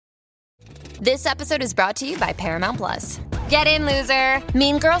This episode is brought to you by Paramount Plus. Get in, loser!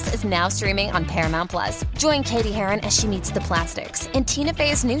 Mean Girls is now streaming on Paramount Plus. Join Katie Heron as she meets the plastics in Tina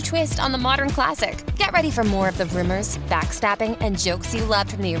Fey's new twist on the modern classic. Get ready for more of the rumors, backstabbing, and jokes you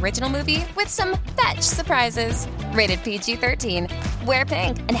loved from the original movie with some fetch surprises. Rated PG-13. Wear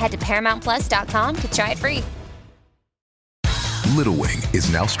pink and head to ParamountPlus.com to try it free. Little Wing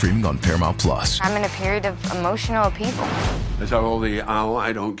is now streaming on Paramount Plus. I'm in a period of emotional upheaval. Is that all the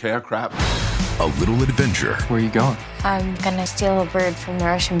I don't care crap? A little adventure. Where are you going? I'm gonna steal a bird from the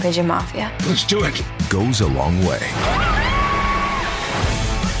Russian pigeon mafia. Let's do it. Goes a long way.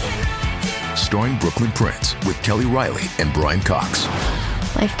 Starring Brooklyn Prince with Kelly Riley and Brian Cox.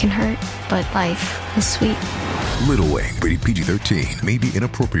 Life can hurt, but life is sweet. Little Wing, rated PG-13, may be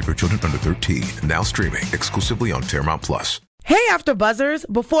inappropriate for children under 13. Now streaming exclusively on Paramount Plus. Hey, After Buzzers,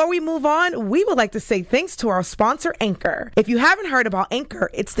 before we move on, we would like to say thanks to our sponsor, Anchor. If you haven't heard about Anchor,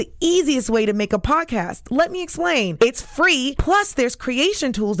 it's the easiest way to make a podcast. Let me explain. It's free, plus there's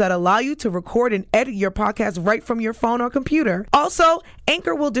creation tools that allow you to record and edit your podcast right from your phone or computer. Also,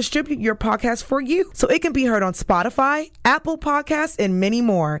 Anchor will distribute your podcast for you, so it can be heard on Spotify, Apple Podcasts, and many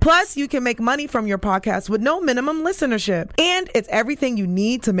more. Plus, you can make money from your podcast with no minimum listenership. And it's everything you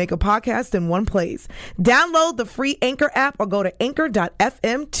need to make a podcast in one place. Download the free Anchor app or go to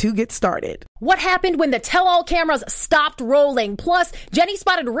anchor.fm to get started. What happened when the tell-all cameras stopped rolling? Plus, Jenny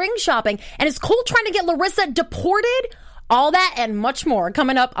spotted ring shopping, and is Cole trying to get Larissa deported? All that and much more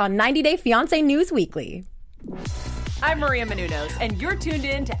coming up on 90 Day Fiancé News Weekly. I'm Maria Menounos, and you're tuned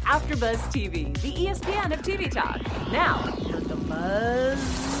in to AfterBuzz TV, the ESPN of TV talk. Now, let the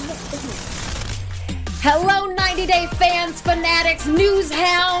buzz. Hello, 90 Day fans, fanatics, news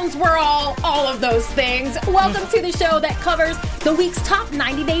hounds. We're all of those things. Welcome to the show that covers the week's top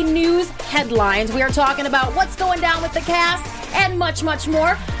 90 Day news headlines. We are talking about what's going down with the cast and much, much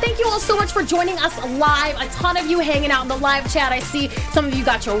more. Thank you all so much for joining us live. A ton of you hanging out in the live chat. I see some of you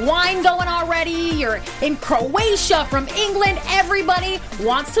got your wine going already. You're in Croatia, from England. Everybody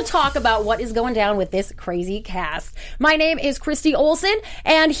wants to talk about what is going down with this crazy cast. My name is Christy Olson,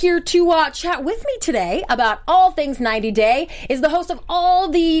 and here to chat with me today about all things 90 Day is the host of all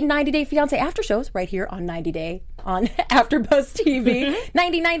the 90 Day Fiancé after shows right here on 90 Day on AfterBuzz TV.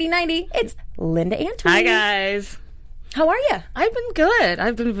 90. It's Linda Antwi. Hi, guys. How are you? I've been good.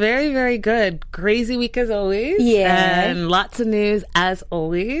 I've been very, very good. Crazy week as always. Yeah. And lots of news as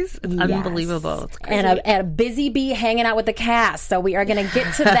always. It's unbelievable. It's crazy. And a busy bee hanging out with the cast. So we are going to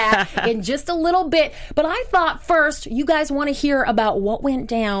get to that in just a little bit. But I thought first, you guys want to hear about what went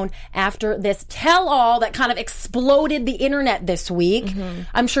down after this tell-all that kind of exploded the internet this week. Mm-hmm.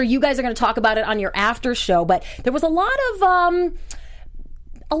 I'm sure you guys are going to talk about it on your after show. But there was a lot of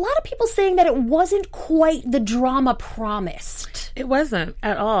people saying that it wasn't quite the drama promised. It wasn't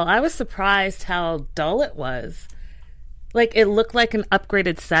at all. I was surprised how dull it was. Like, it looked like an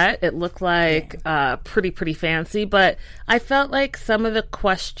upgraded set. It looked like pretty fancy. But I felt like some of the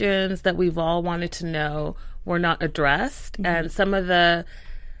questions that we've all wanted to know were not addressed. Mm-hmm. And some of the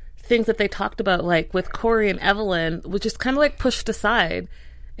things that they talked about, like with Corey and Evelyn, was just kind of like pushed aside.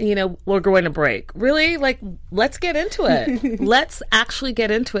 You know, we're going to break. Really? Like, let's get into it. Let's actually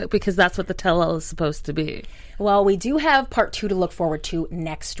get into it, because that's what the tell-all is supposed to be. Well, we do have part 2 to look forward to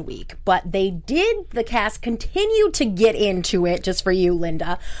next week, but the cast continue to get into it, just for you,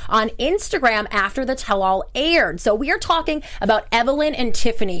 Linda, on Instagram after the tell-all aired. So we are talking about Evelyn and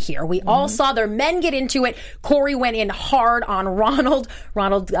Tiffany here. We all saw their men get into it. Corey went in hard on Ronald.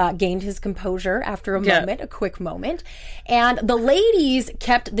 Ronald gained his composure after a quick moment. And the ladies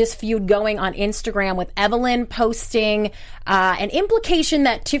kept this feud going on Instagram, with Evelyn posting an implication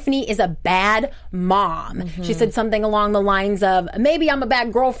that Tiffany is a bad mom. Mm-hmm. She said something along the lines of, maybe I'm a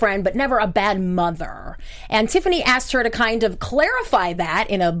bad girlfriend, but never a bad mother. And Tiffany asked her to kind of clarify that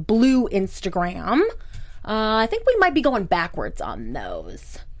in a blue Instagram. I think we might be going backwards on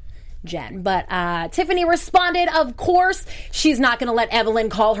those, Jen. But Tiffany responded, of course, she's not going to let Evelyn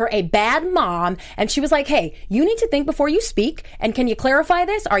call her a bad mom. And she was like, hey, you need to think before you speak. And can you clarify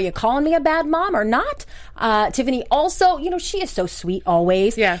this? Are you calling me a bad mom or not? Tiffany also, she is so sweet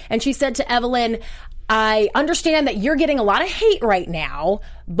always. Yeah. And she said to Evelyn, I understand that you're getting a lot of hate right now,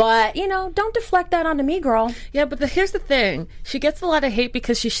 but, don't deflect that onto me, girl. Yeah, but here's the thing. She gets a lot of hate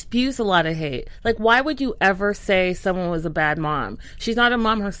because she spews a lot of hate. Like, why would you ever say someone was a bad mom? She's not a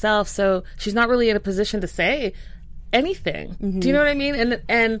mom herself, so she's not really in a position to say anything. Mm-hmm. Do you know what I mean?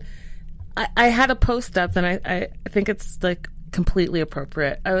 And I had a post up, and I think it's, like, completely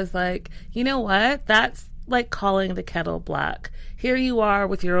appropriate. I was like, you know what? That's like calling the kettle black. Here you are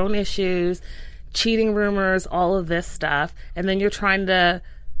with your own issues, cheating rumors, all of this stuff, and then you're trying to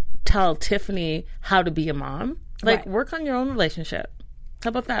tell Tiffany how to be a mom. Like, work on your own relationship. How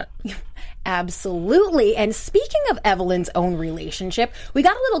about that? Absolutely. And speaking of Evelyn's own relationship, we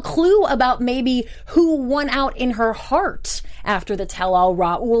got a little clue about maybe who won out in her heart after the tell-all.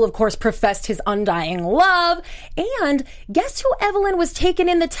 Raul, of course, professed his undying love. And guess who Evelyn was taken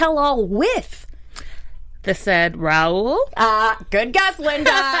in the tell-all with? This said Raul. Good guess,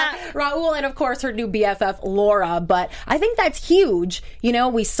 Linda. Raul and, of course, her new BFF, Laura. But I think that's huge. You know,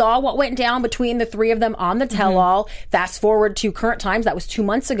 we saw what went down between the three of them on the tell-all. Fast forward to current times. That was 2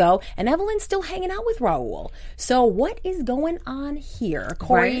 months ago. And Evelyn's still hanging out with Raul. So what is going on here?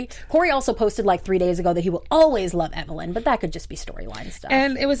 Corey also posted like 3 days ago that he will always love Evelyn. But that could just be storyline stuff.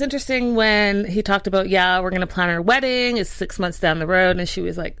 And it was interesting when he talked about, we're going to plan our wedding. It's 6 months down the road. And she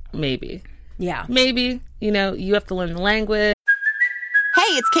was like, maybe. Yeah. Maybe. You know, you have to learn the language.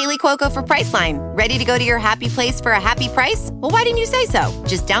 Hey, it's Kaylee Cuoco for Priceline. Ready to go to your happy place for a happy price? Well, why didn't you say so?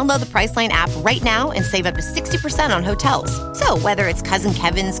 Just download the Priceline app right now and save up to 60% on hotels. So whether it's Cousin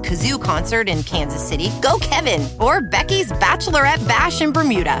Kevin's Kazoo Concert in Kansas City, go Kevin, or Becky's Bachelorette Bash in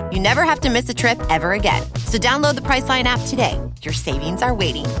Bermuda, you never have to miss a trip ever again. So download the Priceline app today. Your savings are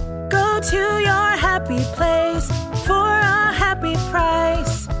waiting. Go to your happy place for a happy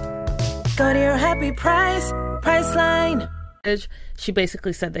price. Go to your happy price, Priceline. She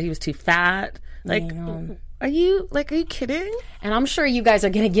basically said that he was too fat. Like, are you kidding? And I'm sure you guys are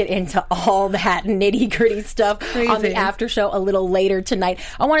going to get into all that nitty-gritty stuff on the after show a little later tonight.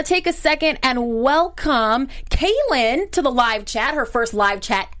 I want to take a second and welcome Kaylin to the live chat, her first live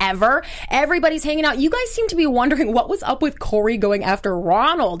chat ever. Everybody's hanging out. You guys seem to be wondering what was up with Corey going after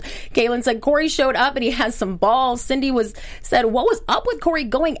Ronald. Kaylin said Corey showed up and he has some balls. Cindy said, what was up with Corey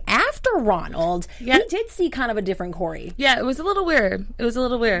going after Ronald? Yeah. We did see kind of a different Corey. Yeah, it was a little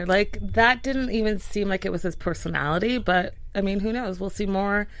weird. Like, that didn't even seem like it was his personality, but I mean, who knows? We'll see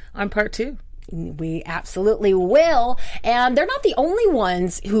more on part 2. We absolutely will. And they're not the only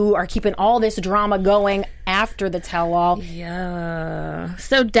ones who are keeping all this drama going after the tell-all. Yeah.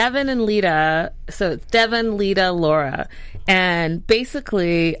 So Devin and Lita. So it's Devin, Lita, Laura. And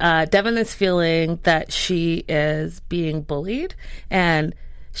basically, Devin is feeling that she is being bullied. And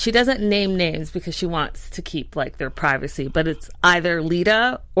she doesn't name names because she wants to keep like their privacy, but it's either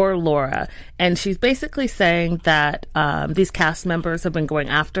Lita or Laura. And she's basically saying that these cast members have been going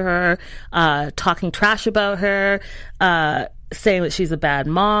after her, talking trash about her, saying that she's a bad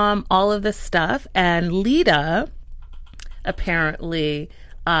mom, all of this stuff. And Lita apparently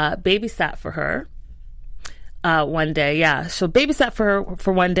babysat for her one day. Yeah, so babysat for her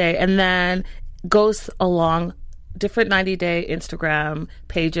for one day and then goes along different 90-day Instagram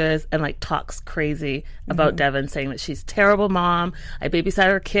pages and like talks crazy about Devin, saying that she's a terrible mom. I babysat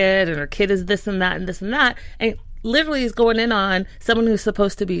her kid and her kid is this and that and this and that. And literally is going in on someone who's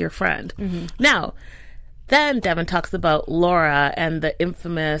supposed to be your friend. Now, then Devin talks about Laura and the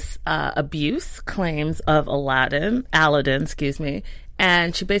infamous abuse claims of Aladdin,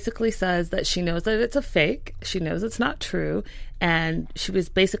 and she basically says that she knows that it's a fake. She knows it's not true. And she was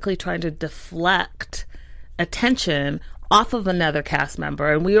basically trying to deflect attention off of another cast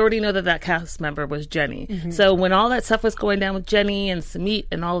member, and we already know that cast member was Jenny. So when all that stuff was going down with Jenny and Samit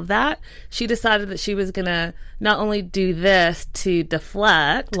and all of that, she decided that she was gonna not only do this to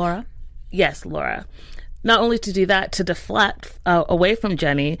deflect Laura. Yes, Laura. Not only to do that to deflect away from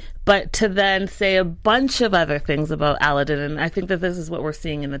Jenny, but to then say a bunch of other things about Aladdin. And I think that this is what we're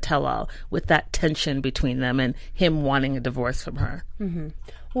seeing in the tell-all, with that tension between them and him wanting a divorce from her.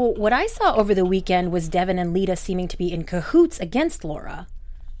 Well, what I saw over the weekend was Devin and Lita seeming to be in cahoots against Laura.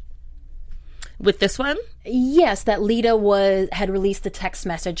 With this one? Yes, that Lita had released a text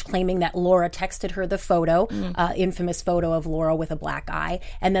message claiming that Laura texted her the photo, infamous photo of Laura with a black eye,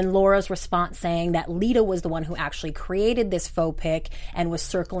 and then Laura's response saying that Lita was the one who actually created this faux pic and was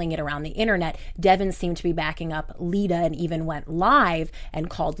circling it around the internet. Devin seemed to be backing up Lita and even went live and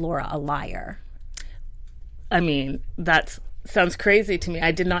called Laura a liar. I mean, sounds crazy to me.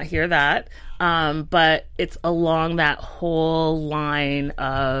 I did not hear that, but it's along that whole line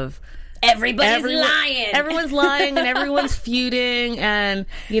of everyone's lying. Everyone's lying and everyone's feuding, and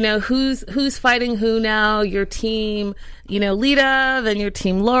you know who's fighting who now. Your team, Lita, then your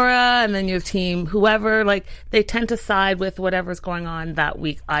team Laura, and then your team whoever. Like, they tend to side with whatever's going on that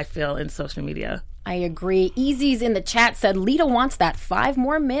week, I feel, in social media. I agree. Easy's in the chat said Lita wants that 5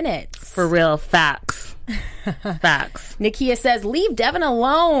 more minutes. For real, facts. Facts. Nakia says, leave Devin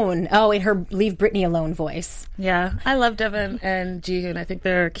alone. Oh, in her leave Britney alone voice. Yeah, I love Devin and Jihoon. I think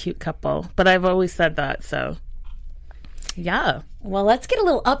they're a cute couple. But I've always said that, so yeah. Well, let's get a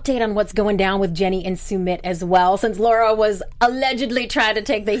little update on what's going down with Jenny and Sumit as well. Since Laura was allegedly trying to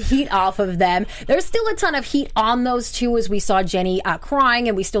take the heat off of them, there's still a ton of heat on those two, as we saw Jenny crying,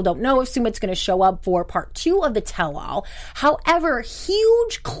 and we still don't know if Sumit's going to show up for part 2 of the tell-all. However,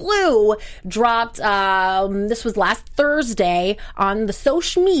 huge clue dropped, this was last Thursday on the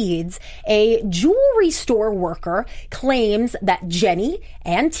social medias. A jewelry store worker claims that Jenny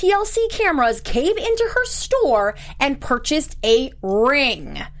and TLC cameras came into her store and purchased a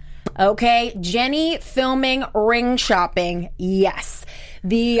ring. Okay, Jenny filming ring shopping. Yes.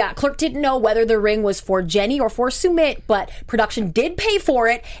 The clerk didn't know whether the ring was for Jenny or for Sumit, but production did pay for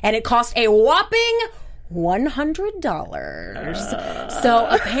it, and it cost a whopping $100. So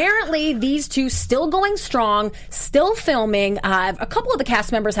apparently these two still going strong, still filming. A couple of the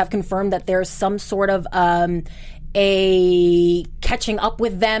cast members have confirmed that there's some sort of a catching up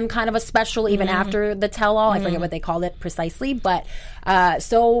with them kind of a special even after the tell-all. I forget what they called it precisely, but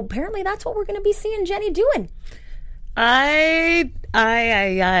so apparently that's what we're going to be seeing Jenny doing. I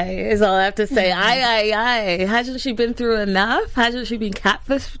is all I have to say. Hasn't she been through enough? Hasn't she been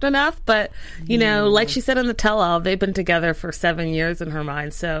catfished enough? But, you know, like she said in the tell-all, they've been together for 7 years in her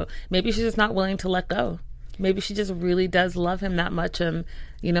mind, so maybe she's just not willing to let go. Maybe she just really does love him that much, and,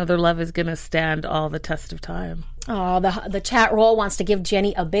 you know, their love is going to stand all the test of time. Oh, the chat roll wants to give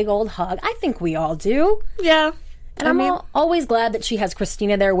Jenny a big old hug. I think we all do. Yeah. And I'm always glad that she has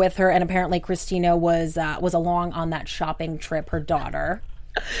Christina there with her, and apparently Christina was along on that shopping trip, her daughter.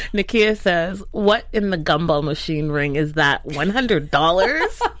 Nakia says, what in the gumball machine ring is that, $100?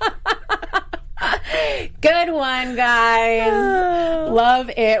 Good one, guys. Love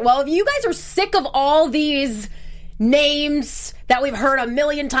it. Well, if you guys are sick of all these names that we've heard a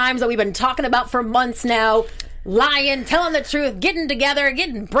million times, that we've been talking about for months now, lying, telling the truth, getting together,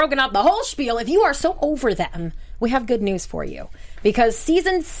 getting broken up, the whole spiel, if you are so over them, we have good news for you. Because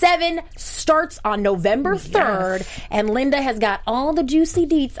season 7 starts on November 3rd, and Linda has got all the juicy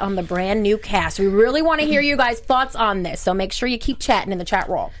deets on the brand new cast. We really want to hear you guys' thoughts on this, so make sure you keep chatting in the chat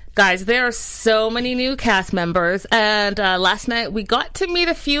roll. Guys, there are so many new cast members, and last night we got to meet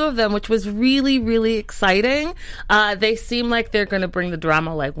a few of them, which was really, really exciting. They seem like they're going to bring the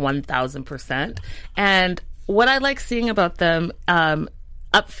drama like 1,000%. And what I like seeing about them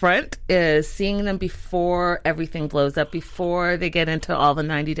up front is seeing them before everything blows up, before they get into all the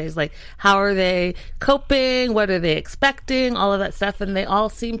 90 days. Like, how are they coping? What are they expecting? All of that stuff. And they all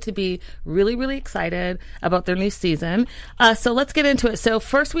seem to be really, really excited about their new season. So let's get into it. So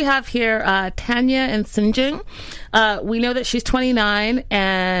first we have here Tanya and Sinjin. We know that she's 29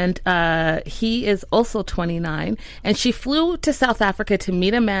 and he is also 29. And she flew to South Africa to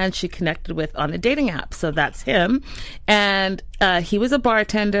meet a man she connected with on a dating app. So that's him. And he was a bartender.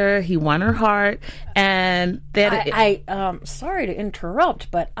 He won her heart, and they had sorry to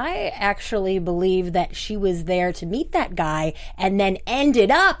interrupt, but I actually believe that she was there to meet that guy, and then ended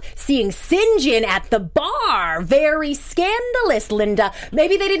up seeing Sinjin at the bar. Very scandalous, Linda.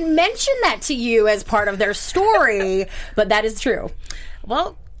 Maybe they didn't mention that to you as part of their story, but that is true.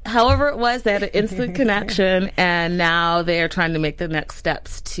 Well, however it was, they had an instant connection, and now they are trying to make the next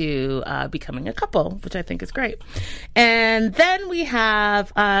steps to becoming a couple, which I think is great. And then we have,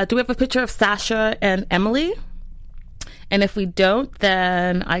 do we have a picture of Sasha and Emily? And if we don't,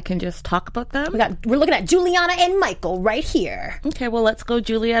 then I can just talk about them. We're looking at Juliana and Michael right here. Okay, well, let's go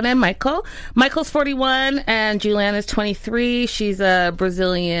Juliana and Michael. Michael's 41 and Juliana's 23. She's a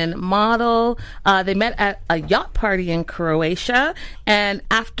Brazilian model. They met at a yacht party in Croatia. And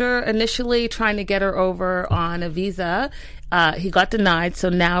after initially trying to get her over on a visa, he got denied. So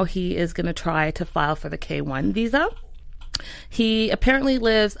now he is going to try to file for the K1 visa. He apparently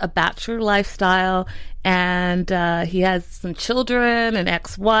lives a bachelor lifestyle, and he has some children, an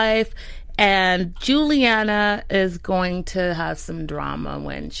ex-wife, and Juliana is going to have some drama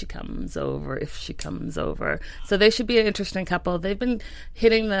when she comes over, if she comes over. So they should be an interesting couple. They've been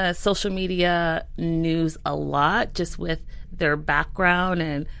hitting the social media news a lot, just with their background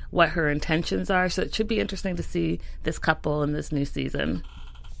and what her intentions are. So it should be interesting to see this couple in this new season.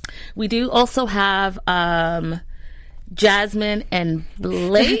 We do also have Jasmine and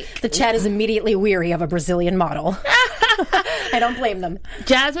Blake. The chat is immediately weary of a Brazilian model. I don't blame them.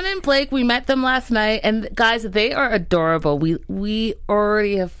 Jasmine and Blake, we met them last night, and guys, they are adorable. We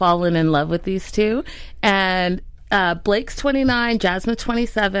already have fallen in love with these two, and Blake's 29, Jasmine's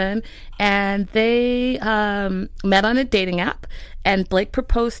 27, and they met on a dating app, and Blake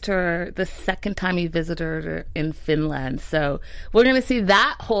proposed to her the second time he visited her in Finland. So we're going to see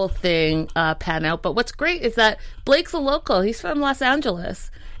that whole thing pan out. But what's great is that Blake's a local. He's from Los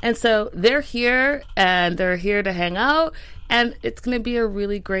Angeles. And so they're here, and they're here to hang out. And it's going to be a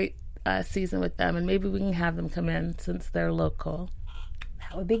really great season with them. And maybe we can have them come in since they're local.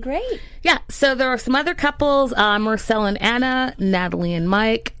 That would be great. Yeah, so there are some other couples, Marcel and Anna, Natalie and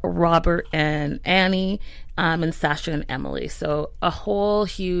Mike, Robert and Annie, and Sasha and Emily. So a whole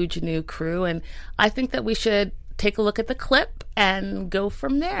huge new crew. And I think that we should take a look at the clip and go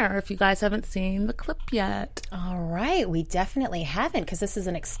from there if you guys haven't seen the clip yet. All right. We definitely haven't because this is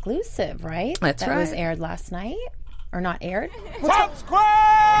an exclusive, right? That's right. That was aired last night. Or not aired?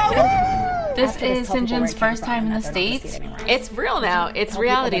 This is Sinjin's first time in the States. It's real now. It's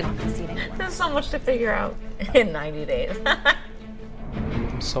reality. There's so much to figure out in 90 days.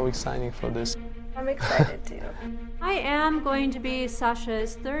 I'm so excited for this. I'm excited too. I am going to be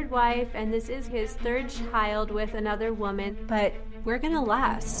Sasha's third wife, and this is his third child with another woman, but we're gonna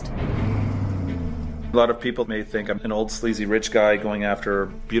last. A lot of people may think I'm an old sleazy rich guy going after a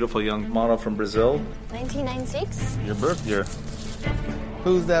beautiful young model from Brazil. 1996? Your birth year.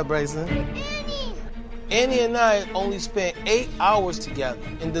 Who's that, Bryson? Annie! Annie and I only spent 8 hours together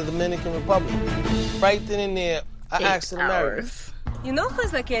in the Dominican Republic. Right then and there, I asked her to marry me. You know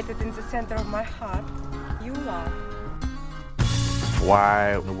who's located in the center of my heart? You love.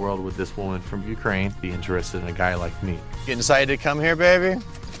 Why in the world would this woman from Ukraine be interested in a guy like me? Getting excited to come here, baby?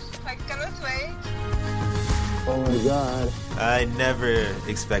 I cannot wait. Oh my God. I never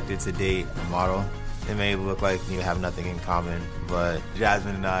expected to date a model. It may look like you have nothing in common, but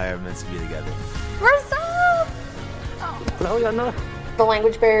Jasmine and I are meant to be together. We're so... No. The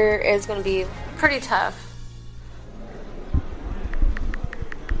language barrier is going to be pretty tough.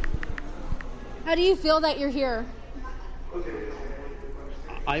 How do you feel that you're here?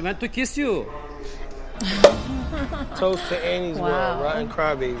 I meant to kiss you. Toast to Annie's world, rotten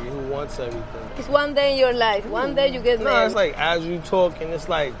crybaby who wants everything. It's one day in your life. One day you get married. No, it's like as you talk and it's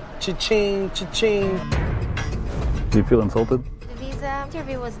like cha-ching, cha-ching. Do you feel insulted? The visa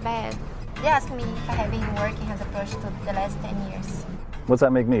interview was bad. They asked me if I have been working as a prostitute the last 10 years. What's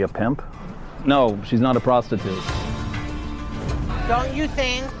that make me, a pimp? No, she's not a prostitute. Don't you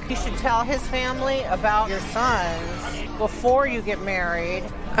think you should tell his family about your sons before you get married?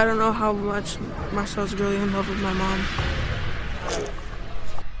 I don't know how much Marcel's really in love with my mom.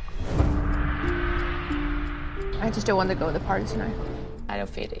 I just don't want to go to the party tonight. I don't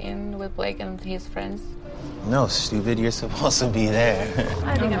fit in with Blake and his friends. No, stupid. You're supposed to be there.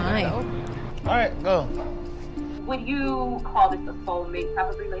 I think I'm All right, go. Would you call this a soulmate type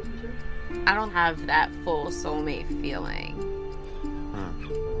of relationship? I don't have that full soulmate feeling.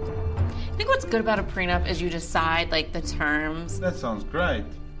 I think what's good about a prenup is you decide like the terms. That sounds great.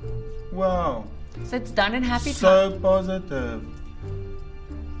 Wow. So it's done in happy So time. positive.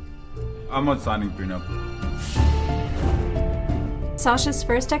 I'm not signing prenup. Sasha's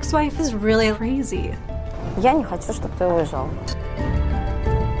first ex-wife is really crazy. Я не хочу, чтобы ты уезжал.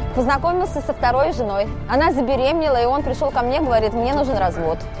 Познакомился со второй женой. Она забеременела, и он пришел ко мне, говорит, мне нужен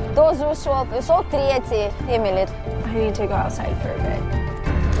развод. Тоже ушел. Пришел третий. Эмили. I need to go outside for a bit.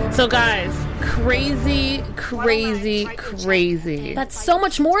 So guys, crazy. That's so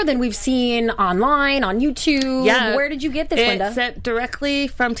much more than we've seen online, on YouTube. Yeah. Where did you get this, Linda? It's sent directly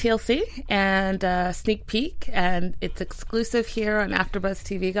from TLC and sneak peek, and it's exclusive here on AfterBuzz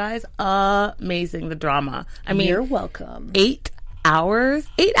TV, guys. Amazing, the drama. I mean, you're welcome. 8 hours?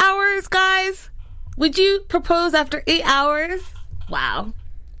 8 hours, guys? Would you propose after 8 hours? Wow.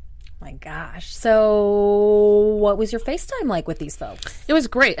 My gosh. So what was your FaceTime like with these folks? It was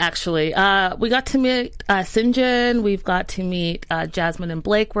great, actually. We got to meet Sinjin. We've got to meet Jasmine and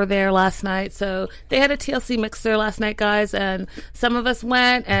Blake were there last night. So they had a TLC mixer last night, guys. And some of us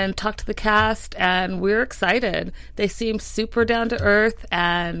went and talked to the cast, and we're excited. They seem super down to earth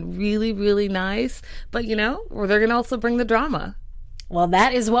and really, really nice. But, you know, they're going to also bring the drama. Well,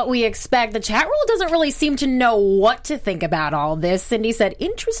 that is what we expect. The chat room doesn't really seem to know what to think about all this. Cindy said,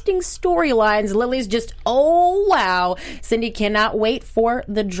 interesting storylines. Lily's just, oh, wow. Cindy cannot wait for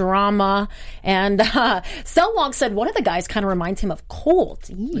the drama. And Selwong said, one of the guys kind of reminds him of Colt.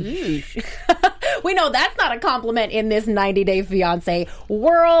 We know that's not a compliment in this 90-Day Fiancé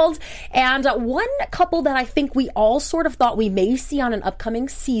world. And one couple that I think we all sort of thought we may see on an upcoming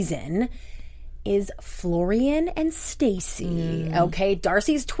season is Florian and Stacy. Okay,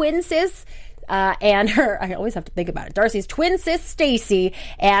 Darcy's twin sis and her, I always have to think about it, Darcy's twin sis Stacy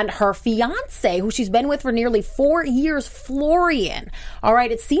and her fiance, who she's been with for nearly 4 years, Florian. All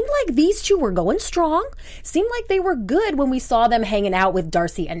right, it seemed like these two were going strong. Seemed like they were good when we saw them hanging out with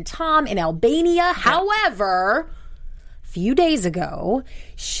Darcy and Tom in Albania. However, few days ago,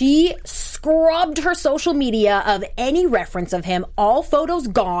 she scrubbed her social media of any reference of him. All photos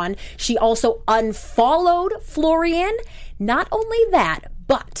gone. She also unfollowed Florian. Not only that,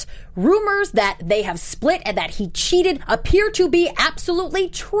 but rumors that they have split and that he cheated appear to be absolutely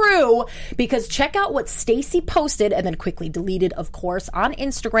true, because check out what Stacey posted and then quickly deleted, of course, on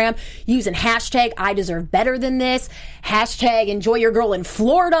Instagram using hashtag I deserve better than this, hashtag enjoy your girl in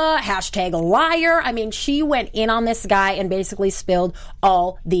Florida, hashtag liar. I mean, she went in on this guy and basically spilled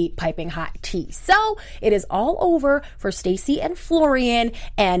all the piping hot tea. So it is all over for Stacey and Florian,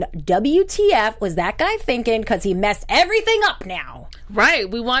 and WTF was that guy thinking, because he messed everything up now. Right.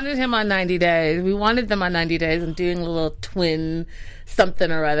 We wanted him on 90 Days. We wanted them on 90 Days and doing a little twin something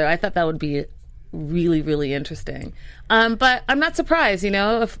or other. I thought that would be really, really interesting. But I'm not surprised,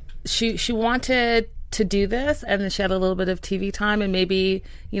 if she wanted to do this and then she had a little bit of TV time and maybe,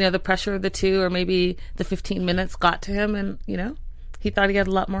 the pressure of the two or maybe the 15 minutes got to him and, he thought he had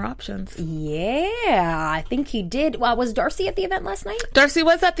a lot more options. Yeah, I think he did. Well, was Darcy at the event last night? Darcy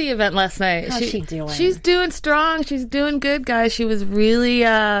was at the event last night. How's she doing? She's doing strong. She's doing good, guys. She was really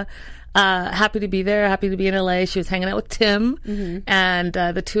happy to be there, happy to be in LA. She was hanging out with Tim, and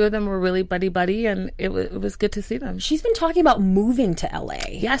the two of them were really buddy-buddy, and it was good to see them. She's been talking about moving to LA.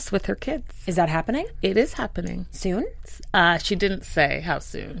 Yes, with her kids. Is that happening? It is happening. Soon? She didn't say how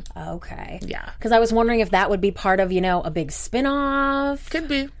soon. Okay. Yeah. Because I was wondering if that would be part of, a big spin-off. Could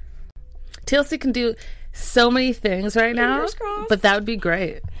be. TLC can do so many things right now, but that would be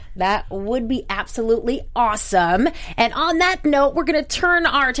great. That would be absolutely awesome. And on that note, we're going to turn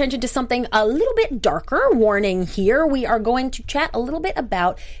our attention to something a little bit darker. Warning here, we are going to chat a little bit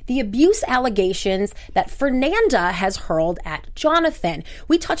about the abuse allegations that Fernanda has hurled at Jonathan.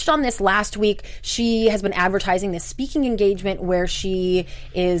 We touched on this last week. She has been advertising this speaking engagement where she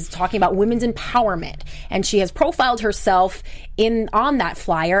is talking about women's empowerment. And she has profiled herself on that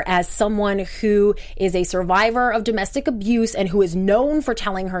flyer as someone who is a survivor of domestic abuse and who is known for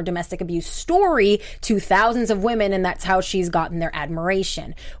telling her domestic abuse story to thousands of women, and that's how she's gotten their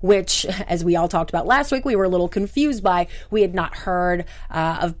admiration, which, as we all talked about last week, we were a little confused by. We had not heard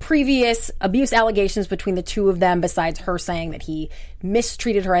of previous abuse allegations between the two of them, besides her saying that he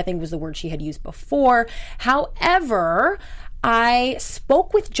mistreated her, I think was the word she had used before. However, I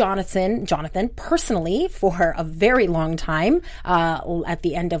spoke with Jonathan personally for a very long time at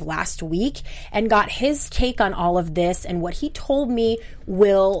the end of last week and got his take on all of this, and what he told me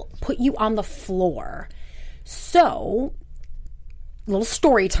will put you on the floor. So, little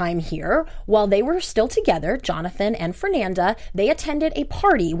story time here. While they were still together, Jonathan and Fernanda, they attended a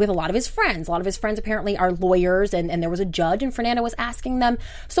party with a lot of his friends. A lot of his friends apparently are lawyers, and there was a judge, and Fernanda was asking them,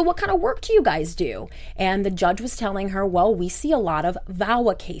 so what kind of work do you guys do? And the judge was telling her, well, we see a lot of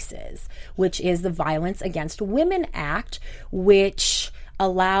VAWA cases, which is the Violence Against Women Act, which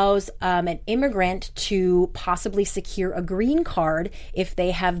allows an immigrant to possibly secure a green card if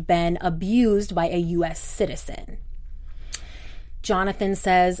they have been abused by a U.S. citizen. Jonathan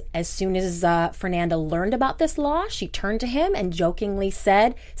says as soon as Fernanda learned about this law, she turned to him and jokingly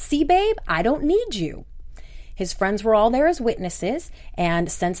said, "See, babe, I don't need you." His friends were all there as witnesses,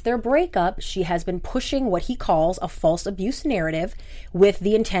 and since their breakup, she has been pushing what he calls a false abuse narrative with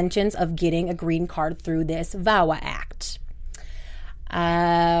the intentions of getting a green card through this VAWA Act.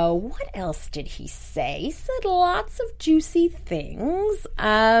 What else did he say? He said lots of juicy things.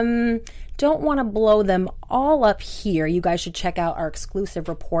 Don't want to blow them all up here. You guys should check out our exclusive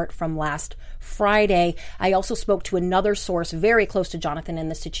report from last Friday. I also spoke to another source very close to Jonathan in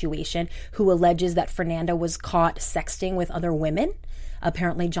the situation who alleges that Fernanda was caught sexting with other women.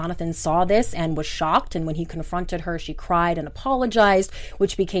 Apparently, Jonathan saw this and was shocked, and when he confronted her, she cried and apologized,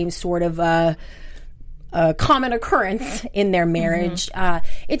 which became sort of a common occurrence in their marriage.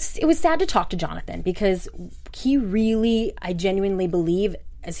 It was sad to talk to Jonathan because he really, I genuinely believe,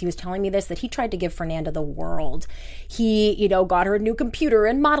 as he was telling me this, that he tried to give Fernanda the world. He, got her a new computer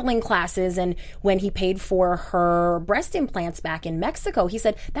and modeling classes. And when he paid for her breast implants back in Mexico, he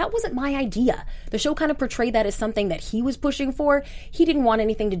said, that wasn't my idea. The show kind of portrayed that as something that he was pushing for. He didn't want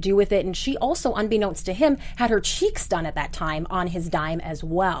anything to do with it. And she also, unbeknownst to him, had her cheeks done at that time on his dime as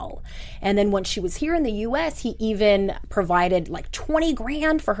well. And then when she was here in the U.S., he even provided like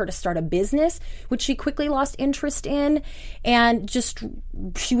 $20,000 for her to start a business, which she quickly lost interest in. And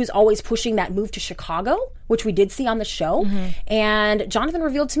she was always pushing that move to Chicago, which we did see on the show. And Jonathan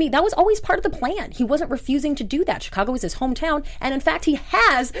revealed to me that was always part of the plan. He wasn't refusing to do that. Chicago is his hometown. And in fact, he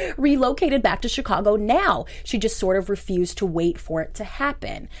has relocated back to Chicago now. She just sort of refused to wait for it to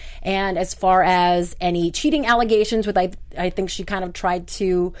happen. And as far as any cheating allegations, with I think she kind of tried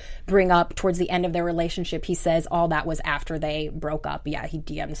to bring up towards the end of their relationship, he says all that was after they broke up. Yeah, he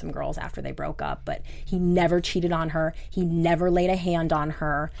DM'd some girls after they broke up, but he never cheated on her. He never laid a hand on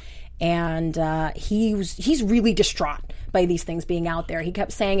her. and he's really distraught by these things being out there. He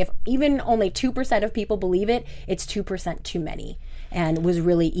kept saying if even only 2% of people believe it, it's 2% too many, and was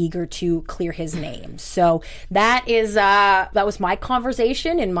really eager to clear his name. So that was my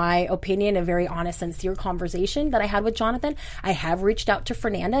conversation, in my opinion, a very honest, sincere conversation that I had with Jonathan. I have reached out to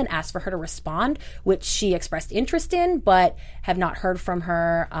Fernanda and asked for her to respond, which she expressed interest in, but have not heard from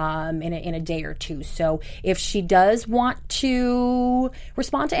her in a day or two. So if she does want to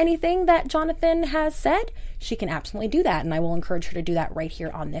respond to anything that Jonathan has said, she can absolutely do that, and I will encourage her to do that right here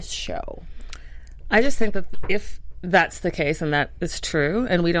on this show. I just think that if that's the case and that is true,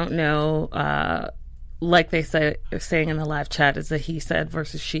 and we don't know, like they saying in the live chat, is a he said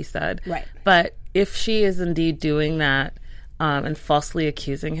versus she said. Right. But if she is indeed doing that and falsely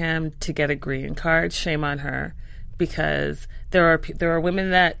accusing him to get a green card, shame on her, because there are women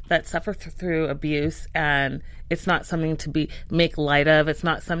that suffer through abuse, and it's not something to make light of. It's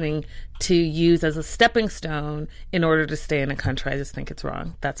not something to use as a stepping stone in order to stay in a country. I just think it's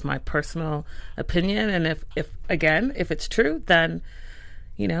wrong. That's my personal opinion. And if it's true, then,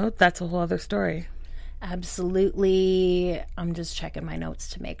 that's a whole other story. Absolutely. I'm just checking my notes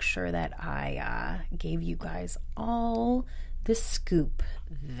to make sure that I gave you guys all the scoop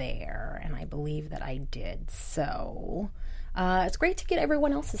there. And I believe that I did. So it's great to get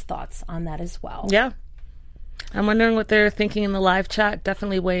everyone else's thoughts on that as well. Yeah. I'm wondering what they're thinking in the live chat.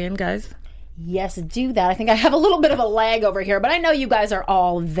 Definitely weigh in, guys. Yes, do that. I think I have a little bit of a lag over here, but I know you guys are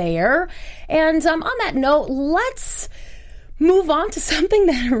all there. And on that note, let's move on to something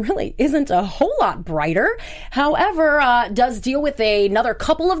that really isn't a whole lot brighter. However, does deal with another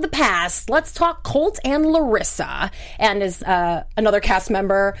couple of the past. Let's talk Colt and Larissa. And as another cast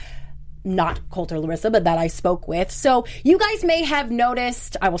member, not Colt or Larissa, but that I spoke with. So you guys may have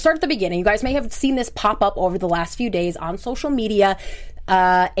noticed, I will start at the beginning. You guys may have seen this pop up over the last few days on social media.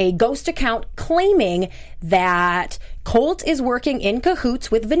 A ghost account claiming that Colt is working in cahoots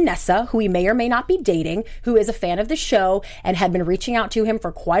with Vanessa, who he may or may not be dating, who is a fan of the show and had been reaching out to him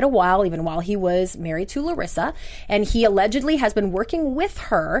for quite a while, even while he was married to Larissa. And he allegedly has been working with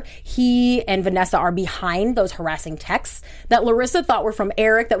her. He and Vanessa are behind those harassing texts that Larissa thought were from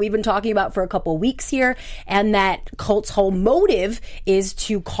Eric that we've been talking about for a couple weeks here, and that Colt's whole motive is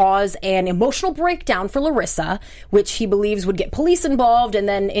to cause an emotional breakdown for Larissa, which he believes would get police involved and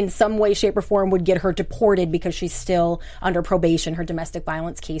then in some way, shape, or form would get her deported because she's still under probation. Her domestic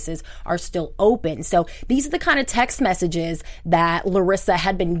violence cases are still open. So these are the kind of text messages that Larissa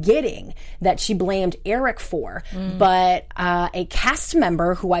had been getting that she blamed Eric for. But a cast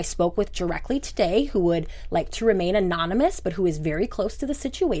member who I spoke with directly today, who would like to remain anonymous, but who is very close to the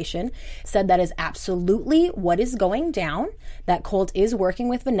situation, said that is absolutely what is going down, that Colt is working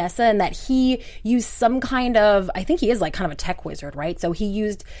with Vanessa, and that he used some kind of, I think he is like kind of a tech wizard, right? So he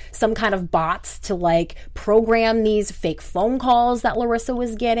used some kind of bots to like program these fake phone calls that Larissa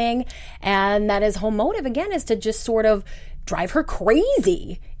was getting, and that his whole motive again is to just sort of drive her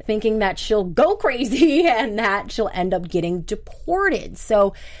crazy, thinking that she'll go crazy and that she'll end up getting deported.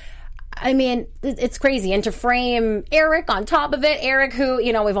 So I mean, it's crazy. And to frame Eric on top of it, Eric, who,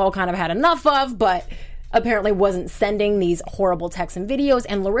 we've all kind of had enough of, but apparently wasn't sending these horrible texts and videos.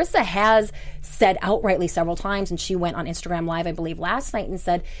 And Larissa has said outrightly several times, and she went on Instagram Live, I believe, last night and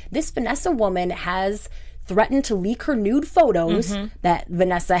said, this Vanessa woman has threatened to leak her nude photos, that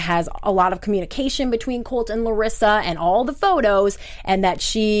Vanessa has a lot of communication between Colt and Larissa and all the photos, and that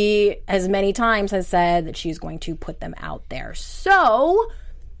she, as many times, has said that she's going to put them out there. So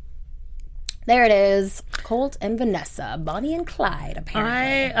there it is. Colt and Vanessa, Bonnie and Clyde,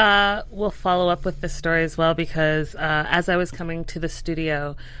 apparently. I will follow up with this story as well because as I was coming to the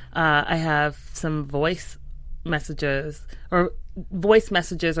studio, I have some voice messages or voice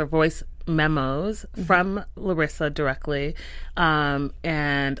memos from Larissa directly.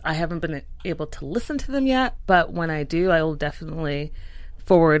 And I haven't been able to listen to them yet, but when I do, I will definitely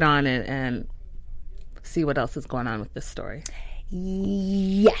forward on it and see what else is going on with this story.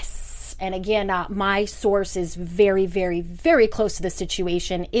 Yes. And again, my source is very, very, very close to the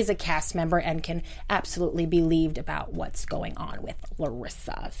situation, is a cast member, and can absolutely be believed about what's going on with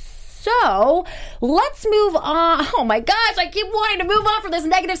Larissa. So let's move on. Oh my gosh, I keep wanting to move on from this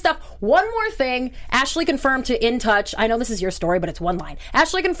negative stuff. One more thing. Ashley confirmed to In Touch. I know this is your story, but it's one line.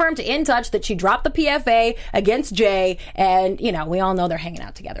 Ashley confirmed to In Touch that she dropped the PFA against Jay. And, we all know they're hanging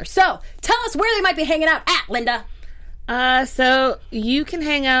out together. So tell us where they might be hanging out at, Linda. So you can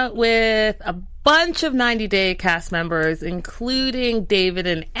hang out with a bunch of 90 Day cast members, including David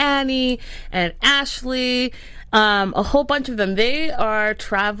and Annie and Ashley A whole bunch of them. They are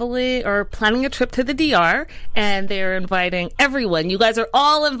traveling or planning a trip to the DR, and they're inviting everyone. You guys are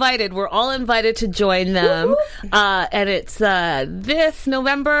all invited. We're all invited to join them. And it's this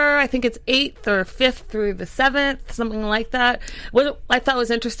November, I think it's 8th or 5th through the 7th, something like that. What I thought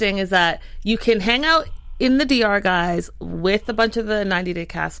was interesting is that you can hang out in the DR, guys, with a bunch of the 90-Day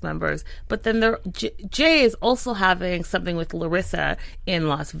cast members. But then Jay is also having something with Larissa in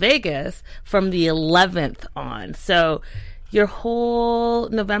Las Vegas from the 11th on. So your whole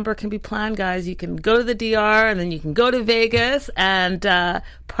November can be planned, guys. You can go to the DR, and then you can go to Vegas and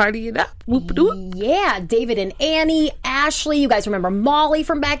party it up. Whoop-a-doop. Yeah, David and Annie, Ashley, you guys remember Molly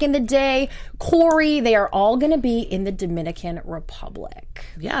from back in the day, Corey, they are all going to be in the Dominican Republic.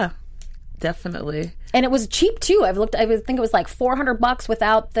 Yeah. Definitely. And it was cheap too. I think it was like $400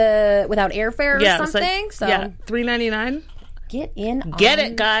 without airfare or something. So yeah, $3.99. Get in. Get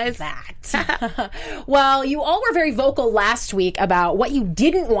it, guys. That. Well, you all were very vocal last week about what you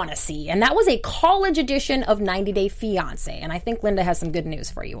didn't want to see, and that was a college edition of 90 Day Fiancé. And I think Linda has some good news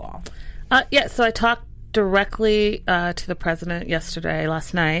for you all. So I talked directly to the president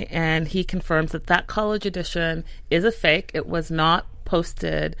last night, and he confirms that college edition is a fake. It was not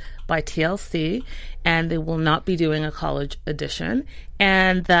posted by TLC, and they will not be doing a college edition,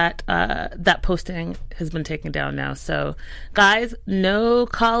 and that posting has been taken down now. So guys, no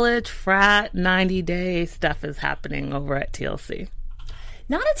college frat 90-day stuff is happening over at TLC.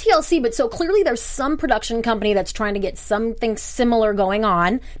 Not a TLC, but so clearly there's some production company that's trying to get something similar going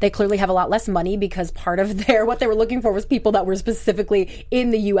on. They clearly have a lot less money because part of what they were looking for was people that were specifically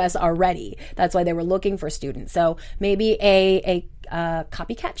in the U.S. already. That's why they were looking for students. So maybe a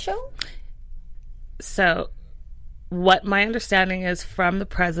copycat show? So what my understanding is from the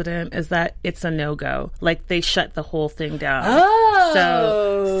president is that it's a no-go. Like, they shut the whole thing down.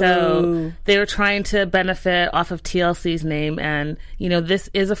 Oh! So they were trying to benefit off of TLC's name, and, this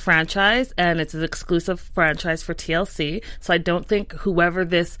is a franchise, and it's an exclusive franchise for TLC, so I don't think whoever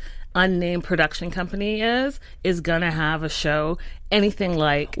this unnamed production company is going to have a show anything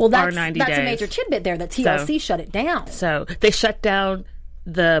like our 90 days. That's a major tidbit there, that TLC shut it down. So they shut down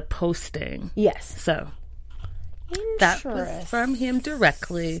the posting. Yes. So that was from him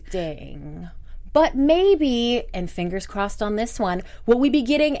directly. But maybe, and fingers crossed on this one, will we be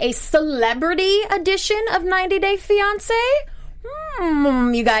getting a celebrity edition of 90 Day Fiancé?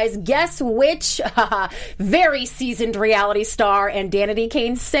 You guys, guess which very seasoned reality star and Danity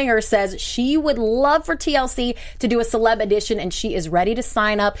Kane singer says she would love for TLC to do a celeb edition, and she is ready to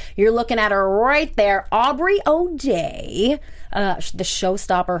sign up. You're looking at her right there, Aubrey O'Day, the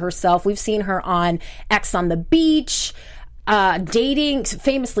showstopper herself. We've seen her on X on the Beach, dating,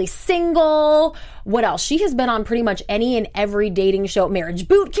 famously single. What else? She has been on pretty much any and every dating show. Marriage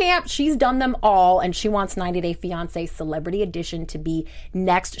Boot Camp. She's done them all, and she wants 90 Day Fiancé Celebrity Edition to be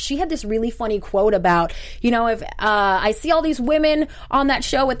next. She had this really funny quote about, if I see all these women on that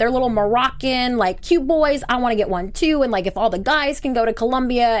show with their little Moroccan, cute boys, I want to get one too. And, if all the guys can go to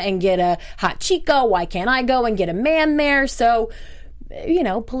Colombia and get a hot chico, why can't I go and get a man there? So,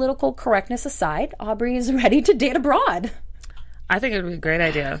 political correctness aside, Aubrey is ready to date abroad. I think it would be a great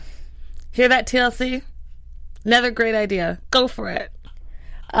idea. Hear that, TLC? Another great idea. Go for it.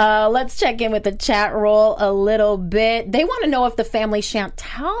 Let's check in with the chat roll a little bit. They want to know if the family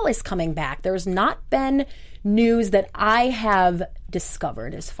Chantal is coming back. There's not been news that I have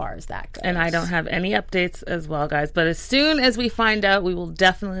discovered as far as that goes. And I don't have any updates as well, guys. But as soon as we find out, we will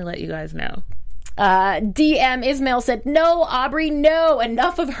definitely let you guys know. DM Ismail said, no, Aubrey, no.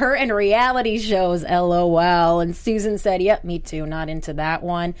 Enough of her and reality shows, LOL. And Susan said, yep, me too. Not into that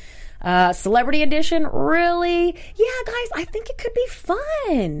one. Celebrity edition, really? Yeah, guys, I think it could be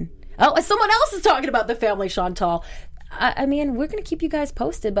fun. Oh, someone else is talking about the family Chantal. I mean, we're going to keep you guys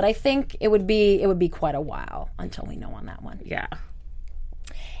posted, but I think it would be quite a while until we know on that one. Yeah.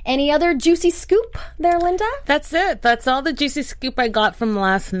 Any other juicy scoop there, Linda? That's it. That's all the juicy scoop I got from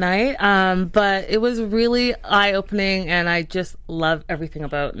last night. But it was really eye-opening, and I just love everything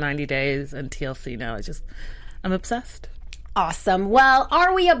about 90 Days and TLC now. I'm obsessed. Awesome. Well,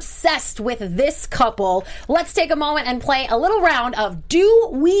 are we obsessed with this couple? Let's take a moment and play a little round of Do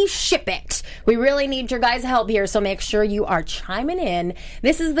We Ship It? We really need your guys' help here, so make sure you are chiming in.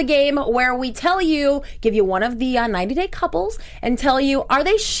 This is the game where we give you one of the 90-day couples and tell you, are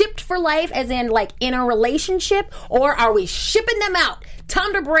they shipped for life, as in in a relationship, or are we shipping them out?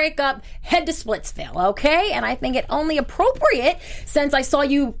 Time to break up, head to Splitsville, okay? And I think it only appropriate, since I saw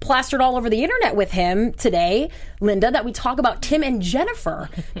you plastered all over the internet with him today, Linda, that we talk about Tim and Jennifer,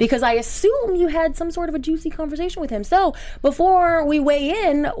 because I assume you had some sort of a juicy conversation with him. So before we weigh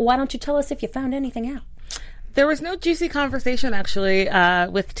in, why don't you tell us if you found anything out? There was no juicy conversation, actually,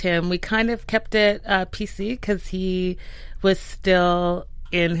 with Tim. We kind of kept it PC because he was still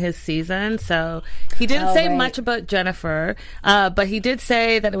in his season. So he didn't say much about Jennifer, but he did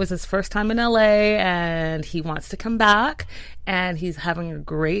say that it was his first time in LA and he wants to come back and he's having a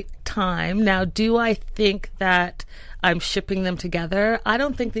great time. Now, do I think that I'm shipping them together? I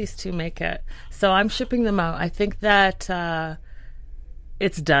don't think these two make it. So I'm shipping them out. I think that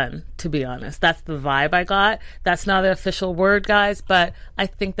it's done, to be honest. That's the vibe I got. That's not the official word, guys, but I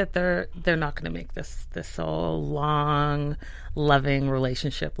think that they're not going to make this whole long, loving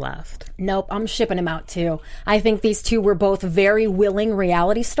relationship last. Nope, I'm shipping them out too. I think these two were both very willing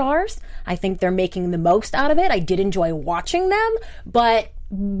reality stars. I think they're making the most out of it. I did enjoy watching them, but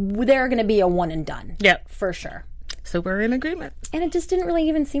they're going to be a one and done. Yep. For sure. So we're in agreement. And it just didn't really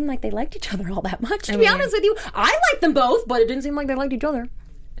even seem like they liked each other all that much, to be honest with you. I liked them both, but it didn't seem like they liked each other.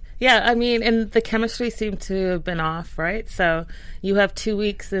 Yeah, I mean, and the chemistry seemed to have been off, right? So you have 2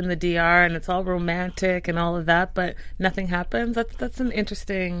 weeks in the DR and it's all romantic and all of that, but nothing happens. That's an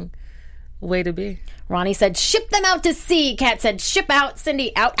interesting way to be. Ronnie said, ship them out to sea. Kat said, ship out.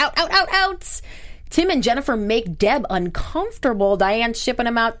 Cindy, out, out, out, out, out. Tim and Jennifer make Deb uncomfortable. Diane's shipping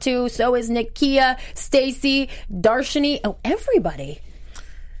them out too. So is Nakia, Stacy, Darshini. Oh, everybody.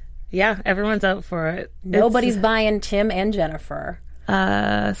 Yeah, everyone's out for it. Nobody's buying Tim and Jennifer.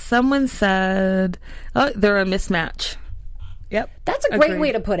 Someone said, they're a mismatch. Yep. That's a great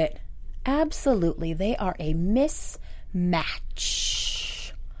way to put it. Absolutely. They are a mismatch.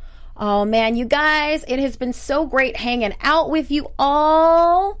 Oh, man, you guys, it has been so great hanging out with you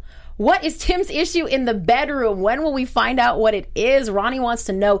all. What is Tim's issue in the bedroom? When will we find out what it is? Ronnie wants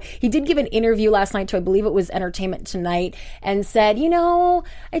to know. He did give an interview last night to, I believe it was Entertainment Tonight, and said,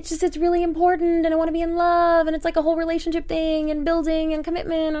 it's really important and I want to be in love and it's like a whole relationship thing and building and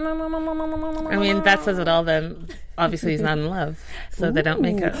commitment. I mean, that says it all then. Obviously, he's not in love, so they don't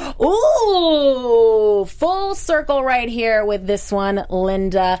make it. Ooh, full circle right here with this one,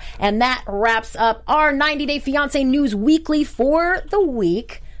 Linda. And that wraps up our 90-Day Fiancé News Weekly for the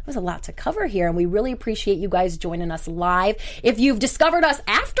week. There's a lot to cover here, and we really appreciate you guys joining us live. If you've discovered us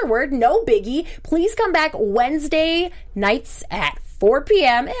afterward, no biggie. Please come back Wednesday nights at 4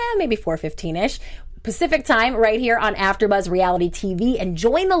 p.m., maybe 4:15-ish. Pacific time right here on AfterBuzz Reality TV, and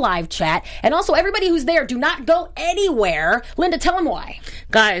join the live chat. And also, everybody who's there, do not go anywhere. Linda, tell them why.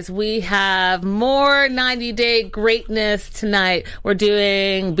 Guys, we have more 90-day greatness tonight. We're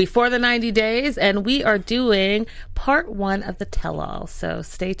doing Before the 90 Days, and we are doing part 1 of the tell-all. So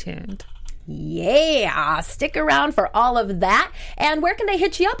stay tuned. Yeah, stick around for all of that. And where can they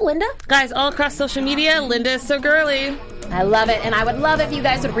hit you up, Linda? Guys, all across social media, Linda is so girly. I love it, and I would love if you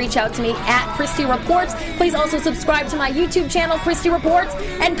guys would reach out to me at Christy Reports. Please also subscribe to my YouTube channel, Christy Reports,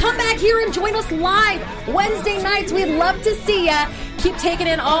 and come back here and join us live Wednesday nights. We'd love to see ya. Keep taking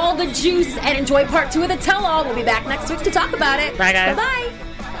in all the juice and enjoy part 2 of the tell-all. We'll be back next week to talk about it. Bye, guys. Bye-bye.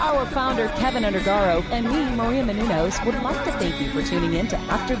 Our founder, Kevin Undergaro, and me, Maria Menounos, would like to thank you for tuning in to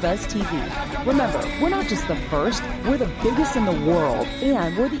AfterBuzz TV. Remember, we're not just the first, we're the biggest in the world,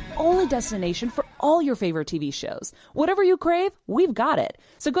 and we're the only destination for all your favorite TV shows. Whatever you crave, we've got it.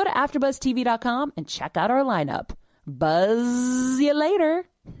 So go to AfterBuzzTV.com and check out our lineup. Buzz you later.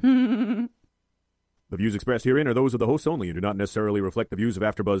 The views expressed herein are those of the hosts only and do not necessarily reflect the views of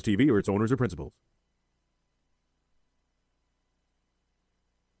AfterBuzz TV or its owners or principals.